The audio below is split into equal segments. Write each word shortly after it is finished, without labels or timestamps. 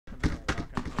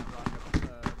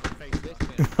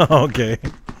Okay.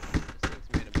 This thing's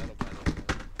made of metal, by the way.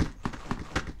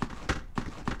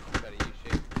 Got a U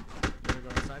shape. You wanna go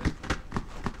inside it?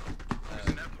 There's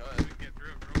an F, we can get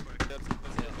through it real quick.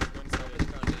 Let's Yeah, go inside over it. the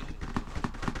foundation.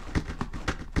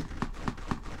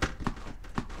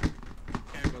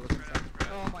 Okay, Go we'll look spread out, inside. spread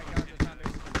out. Oh my god, the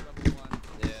foundation is level 1.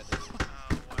 Yeah, dude.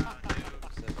 Oh, wow,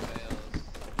 noobs. That fails.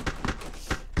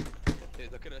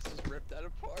 Dude, look at us just ripped that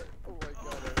apart. Oh my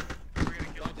god. We're gonna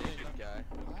kill the Foundation dude. guy.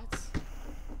 What?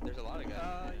 There's a lot of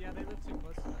guys. Yeah, they live too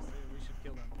close to us. We should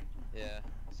kill them. Yeah,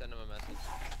 send him a message.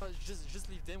 But just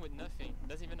leave them with nothing.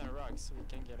 Doesn't even have rocks, so we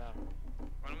can get out.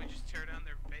 Why don't we just tear down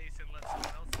their base and let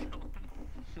someone else kill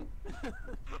them?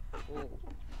 Oh.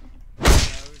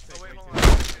 Oh wait, hold on.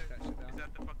 Is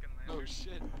that the fucking land? Oh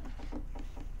shit.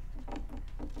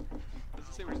 Does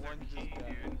it say Where's their one key, just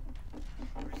dude?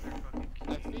 Where's their fucking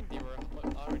key? I think they were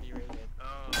already raided.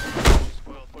 Oh,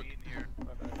 spoiled meat in here.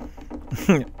 My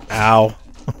bad. Ow.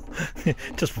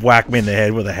 Just whack me in the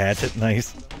head with a hatchet.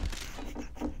 Nice.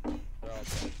 They're all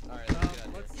dead. Alright, let's get out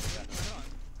of Let's here. turn on.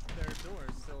 Their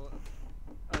doors still.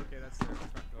 Okay, that's their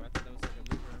front door. I thought that was like a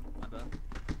loot room. My bad.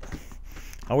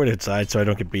 I'll wait outside so I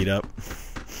don't get beat up.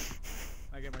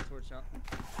 I get my torch out.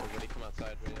 Everybody come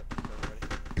outside, right up. Everybody.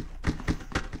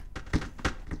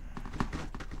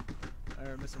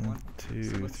 Alright, missing one. 2,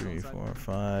 Someone's 3, outside. 4,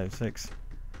 5, 6.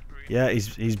 Are we Yeah,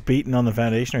 he's beating on the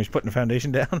foundation, or he's putting the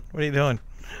foundation down. What are you doing?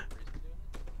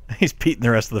 He's beating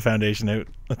the rest of the foundation out.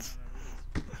 Let's.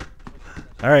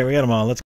 All right, we got them all. Let's.